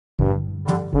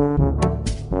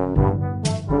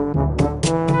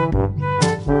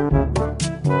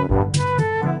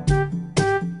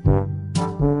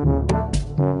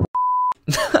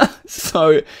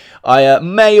So, I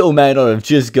may or may not have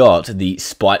just got the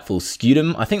Spiteful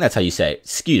Scutum. I think that's how you say it.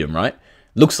 Scutum, right?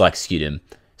 Looks like Scutum.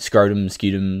 Scrotum,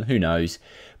 Scutum, who knows.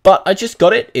 But I just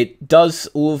got it. It does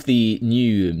all of the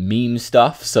new meme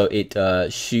stuff. So, it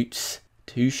shoots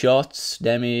 2 shots,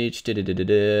 damage,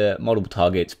 multiple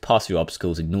targets, passes through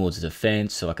obstacles, ignores the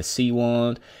defense, so like a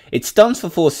C1. It stuns for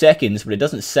 4 seconds, but it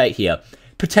doesn't say here.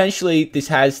 Potentially, this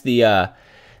has the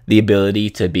ability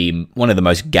to be one of the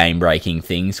most game-breaking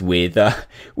things with a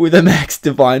max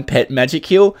Divine Pet Magic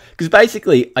Heal. Because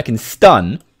basically, I can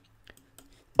stun,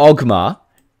 Ogma,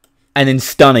 and then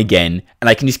stun again, and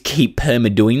I can just keep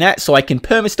perma doing that. So I can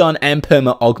perma stun and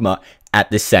perma Ogma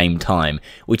at the same time,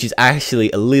 which is actually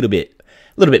a little bit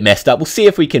messed up. We'll see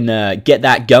if we can get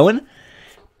that going.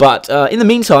 But in the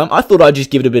meantime, I thought I'd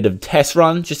just give it a bit of a test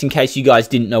run, just in case you guys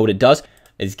didn't know what it does.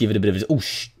 Let's give it a bit of a... Oh,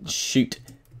 shoot.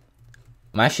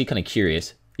 I'm actually kind of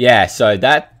curious. Yeah, so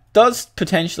that does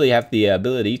potentially have the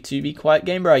ability to be quite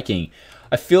game-breaking.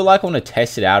 I feel like I want to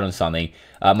test it out on something.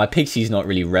 My Pixie's not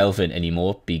really relevant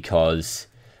anymore because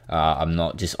I'm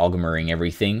not just Ogmering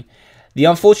everything. The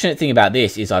unfortunate thing about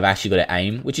this is I've actually got to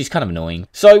aim, which is kind of annoying.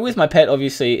 So with my pet,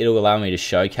 obviously, it'll allow me to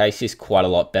showcase this quite a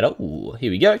lot better. Ooh,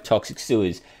 here we go. Toxic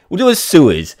Sewers. We'll do a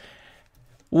Sewers.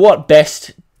 What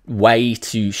best way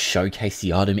to showcase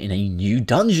the item in a new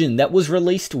dungeon that was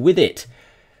released with it?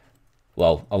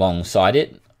 Well, alongside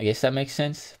it. I guess that makes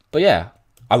sense. But yeah,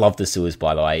 I love the Sewers,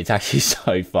 by the way. It's actually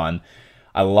so fun.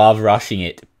 I love rushing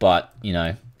it, but, you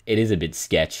know, it is a bit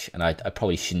sketch, and I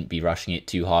probably shouldn't be rushing it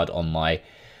too hard on my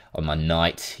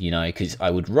knight, you know, because I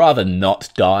would rather not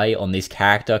die on this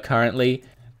character currently.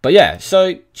 But yeah,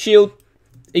 so shield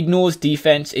ignores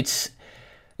defense. It's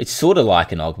sort of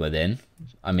like an Ogma then.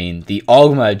 I mean, the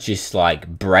Ogma just like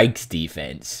breaks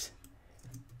defense,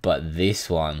 but this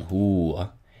one, ooh,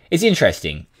 it's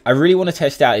interesting. I really want to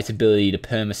test out its ability to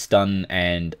perma stun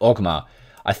and Ogma.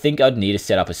 I think I'd need to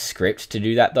set up a script to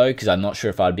do that though, because I'm not sure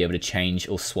if I'd be able to change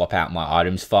or swap out my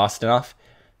items fast enough.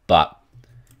 But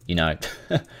you know,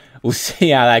 we'll see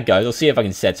how that goes. I'll see if I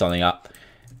can set something up,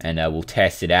 and we'll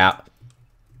test it out.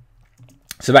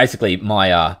 So basically,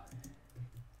 my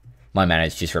mana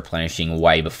is just replenishing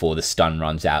way before the stun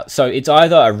runs out. So it's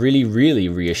either a really, really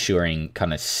reassuring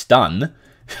kind of stun,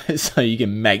 so you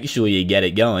can make sure you get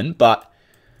it going, but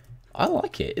I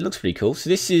like it. It looks pretty cool. So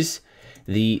this is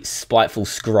the Spiteful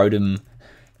Scrotum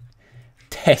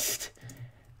test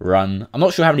run. I'm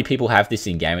not sure how many people have this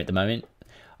in game at the moment.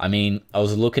 I mean, I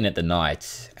was looking at the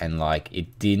nights, and like,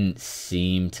 it didn't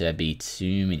seem to be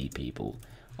too many people.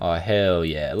 Oh, hell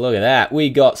yeah. Look at that. We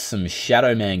got some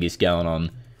Shadow Mangus going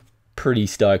on. Pretty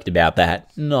stoked about that.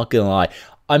 Not gonna lie.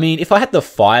 I mean, if I had the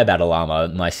Fire Battle Armor,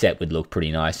 my set would look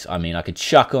pretty nice. I mean, I could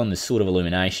chuck on the Sword of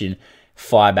Illumination,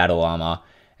 Fire Battle Armor,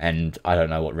 and I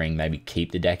don't know what ring, maybe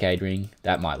keep the Decade Ring.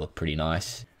 That might look pretty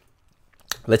nice.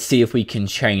 Let's see if we can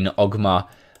chain Ogma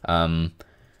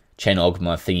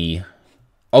thingy.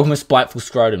 Ogma Spiteful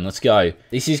Scrotum, let's go.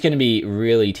 This is going to be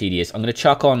really tedious. I'm going to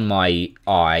chuck on my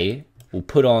eye. We'll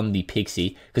put on the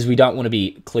Pixie, because we don't want to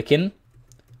be clicking.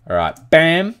 Alright,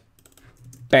 bam.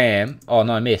 Bam. Oh,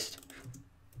 no, I missed.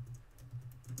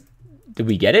 Did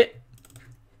we get it?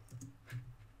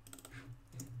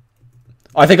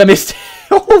 I think I missed.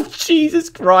 Oh, Jesus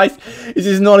Christ. This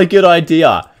is not a good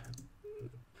idea.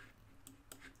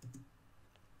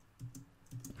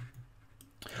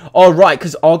 Oh, right,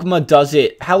 because Ogma does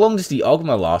it... How long does the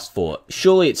Ogma last for?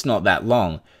 Surely it's not that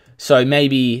long. So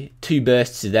maybe 2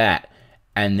 bursts of that,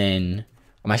 and then...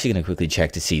 I'm actually going to quickly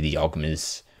check to see the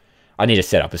Ogmas. I need to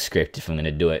set up a script if I'm going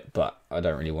to do it, but I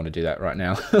don't really want to do that right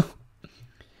now.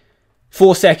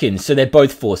 4 seconds, so they're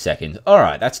both 4 seconds.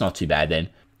 Alright, that's not too bad then.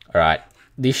 Alright,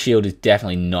 this shield is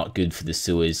definitely not good for the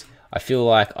sewers. I feel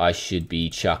like I should be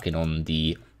chucking on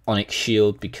the Onyx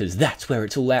shield, because that's where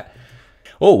it's all at.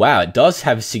 Oh, wow, it does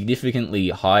have significantly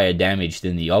higher damage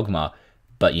than the Ogma,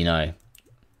 but, you know,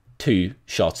 2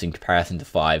 shots in comparison to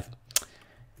 5.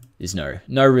 There's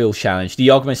no real challenge. The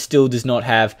Ogma still does not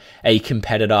have a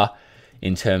competitor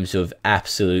in terms of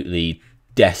absolutely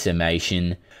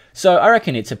decimation. So I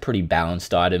reckon it's a pretty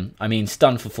balanced item. I mean,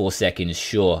 stun for 4 seconds,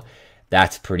 sure,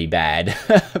 that's pretty bad.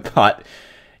 But,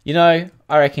 you know,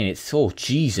 I reckon it's... Oh,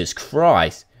 Jesus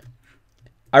Christ.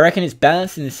 I reckon it's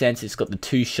balanced in the sense it's got the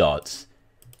 2 shots.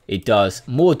 It does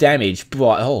more damage,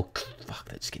 but... Oh, fuck,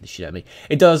 that scared the shit out of me.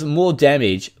 It does more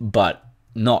damage, but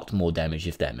not more damage,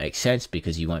 if that makes sense,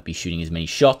 because you won't be shooting as many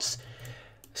shots.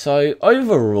 So,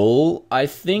 overall, I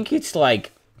think it's,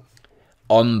 like,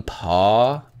 on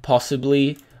par,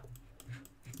 possibly.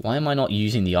 Why am I not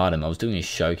using the item? I was doing a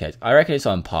showcase. I reckon it's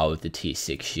on par with the tier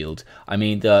 6 shield. I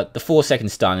mean, the 4 second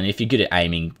stun, and if you're good at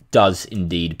aiming, does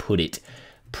indeed put it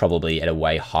probably at a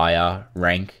way higher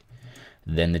rank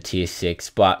than the tier 6,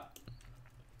 but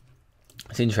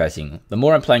it's interesting. The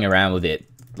more I'm playing around with it,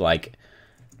 like,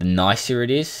 the nicer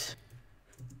it is.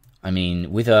 I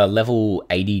mean, with a level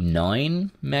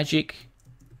 89 magic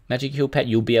heal pet,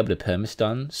 you'll be able to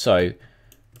permastun. So,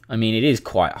 I mean, it is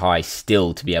quite high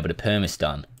still to be able to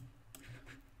permastun.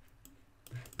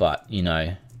 But, you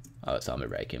know, oh, it's armor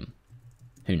break him.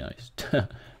 Who knows?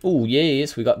 Oh,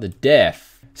 yes, we got the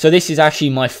death. So this is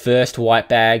actually my first white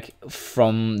bag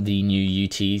from the new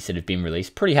UTs that have been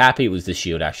released. Pretty happy it was the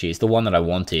shield, actually. It's the one that I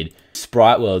wanted.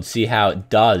 Sprite World, see how it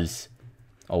does.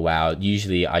 Oh, wow.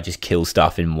 Usually I just kill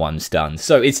stuff in one stun.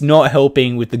 So it's not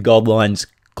helping with the Godlines.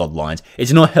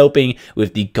 It's not helping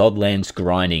with the Godlands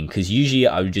grinding, because usually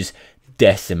I would just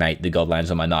decimate the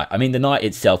Godlands on my knight. I mean, the knight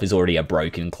itself is already a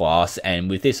broken class, and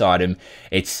with this item,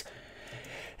 it's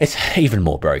even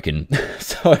more broken.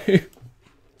 So if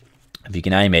you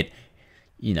can aim it,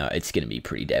 you know, it's going to be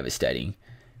pretty devastating.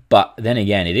 But then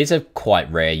again, it is a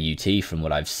quite rare UT from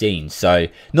what I've seen. So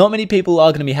not many people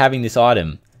are going to be having this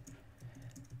item.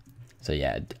 So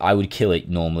yeah, I would kill it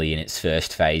normally in its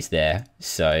first phase there.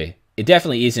 So it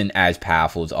definitely isn't as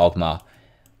powerful as Ogma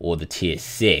or the tier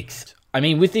 6. I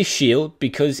mean, with this shield,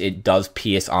 because it does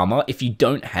pierce armor, if you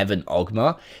don't have an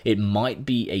Ogma, it might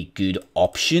be a good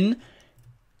option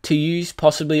to use,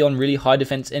 possibly on really high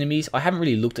defense enemies. I haven't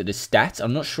really looked at the stats.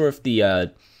 I'm not sure if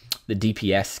the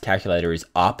DPS calculator is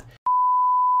up.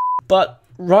 But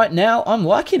right now, I'm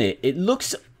liking it. It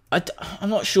looks... I'm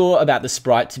not sure about the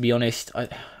sprite, to be honest.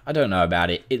 I don't know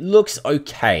about it. It looks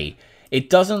okay. It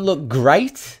doesn't look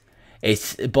great.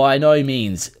 It's by no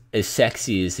means as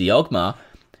sexy as the Ogma,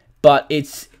 but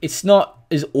it's not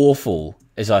as awful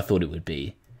as I thought it would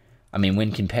be. I mean,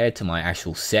 when compared to my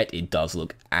actual set, it does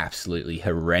look absolutely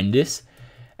horrendous.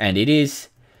 And it's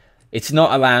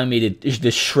not allowing me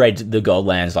to shred the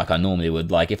Goldlands like I normally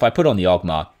would. Like, if I put on the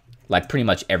Ogma, like, pretty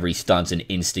much every stunt's an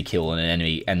insta-kill on an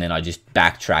enemy, and then I just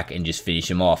backtrack and just finish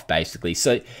him off, basically.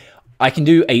 So, I can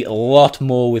do a lot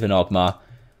more with an Ogma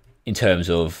in terms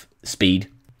of speed.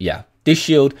 Yeah. This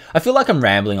shield, I feel like I'm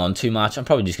rambling on too much. I'm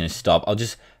probably just going to stop. I'll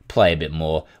just play a bit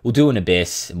more. We'll do an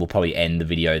Abyss, and we'll probably end the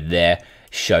video there,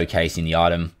 showcasing the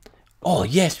item. Oh,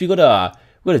 yes, we got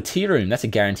a tier room. That's a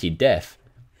guaranteed death,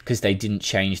 because they didn't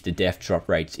change the death drop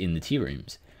rates in the tier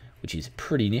rooms, which is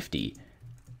pretty nifty.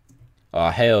 Oh,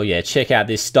 hell yeah. Check out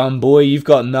this stun, boy. You've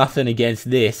got nothing against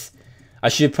this. I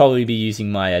should probably be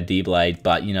using my D-Blade,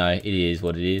 but, you know, it is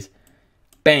what it is.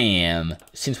 Bam!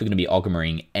 Since we're going to be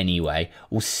Ogmaring anyway,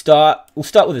 we'll start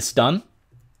with a stun.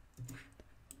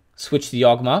 Switch to the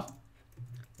Ogma.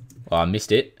 Oh, I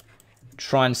missed it.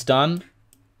 Try and stun.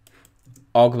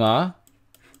 Ogma.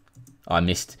 Oh, I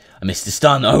missed the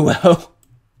stun. Oh, well.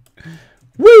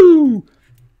 Woo!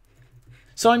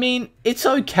 So, I mean, it's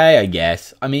okay, I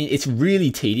guess. I mean, it's really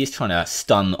tedious trying to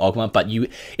stun Ogma, but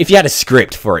if you had a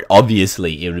script for it,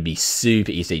 obviously, it would be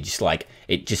super easy. Just like,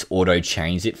 it just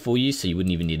auto-chains it for you, so you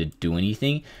wouldn't even need to do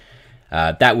anything.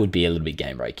 That would be a little bit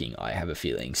game-breaking, I have a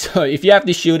feeling. So, if you have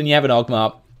this shield and you have an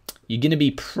Ogma, you're going to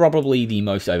be probably the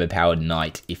most overpowered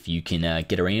knight if you can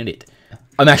get around it.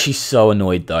 I'm actually so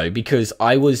annoyed, though, because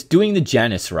I was doing the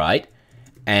Janus, right?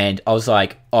 And I was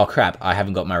like, oh, crap, I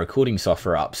haven't got my recording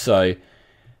software up. So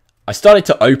I started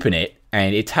to open it,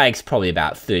 and it takes probably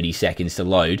about 30 seconds to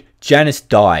load. Janus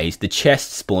dies, the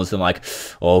chest spawns, I'm like,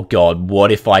 oh god,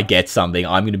 what if I get something?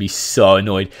 I'm going to be so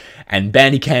annoyed. And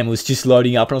Bandicam was just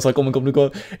loading up, and I was like, oh my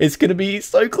god, it's going to be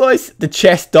so close. The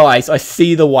chest dies, I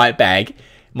see the white bag,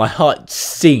 my heart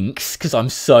sinks, because I'm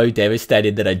so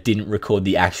devastated that I didn't record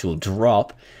the actual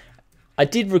drop. I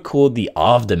did record the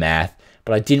aftermath,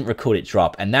 but I didn't record it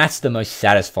drop, and that's the most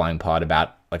satisfying part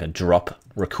about like a drop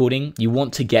recording. You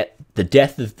want to get the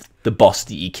death of the boss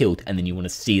that you killed, and then you want to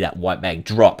see that white bag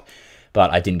drop,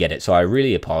 but I didn't get it, so I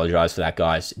really apologize for that,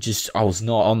 guys. I was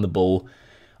not on the ball.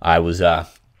 I'm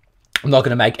not going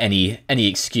to make any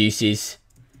excuses,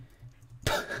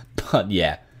 but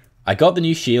yeah, I got the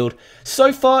new shield.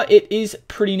 So far, it is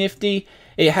pretty nifty.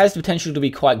 It has the potential to be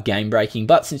quite game-breaking,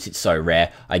 but since it's so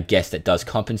rare, I guess that does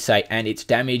compensate, and its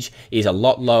damage is a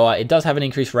lot lower. It does have an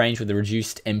increased range with a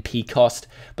reduced MP cost,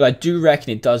 but I do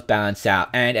reckon it does balance out,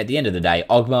 and at the end of the day,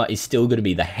 Ogma is still going to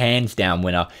be the hands-down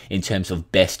winner in terms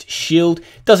of best shield.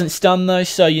 Doesn't stun though,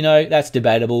 so, you know, that's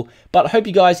debatable, but I hope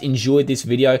you guys enjoyed this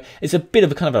video. It's a bit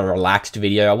of a kind of a relaxed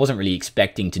video. I wasn't really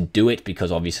expecting to do it,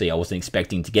 because obviously I wasn't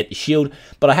expecting to get the shield,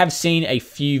 but I have seen a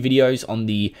few videos on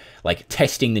the, like,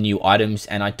 testing the new items,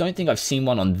 and I don't think I've seen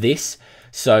one on this.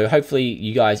 So hopefully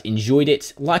you guys enjoyed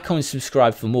it. Like, comment,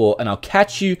 subscribe for more, and I'll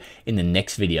catch you in the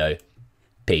next video.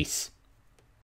 Peace.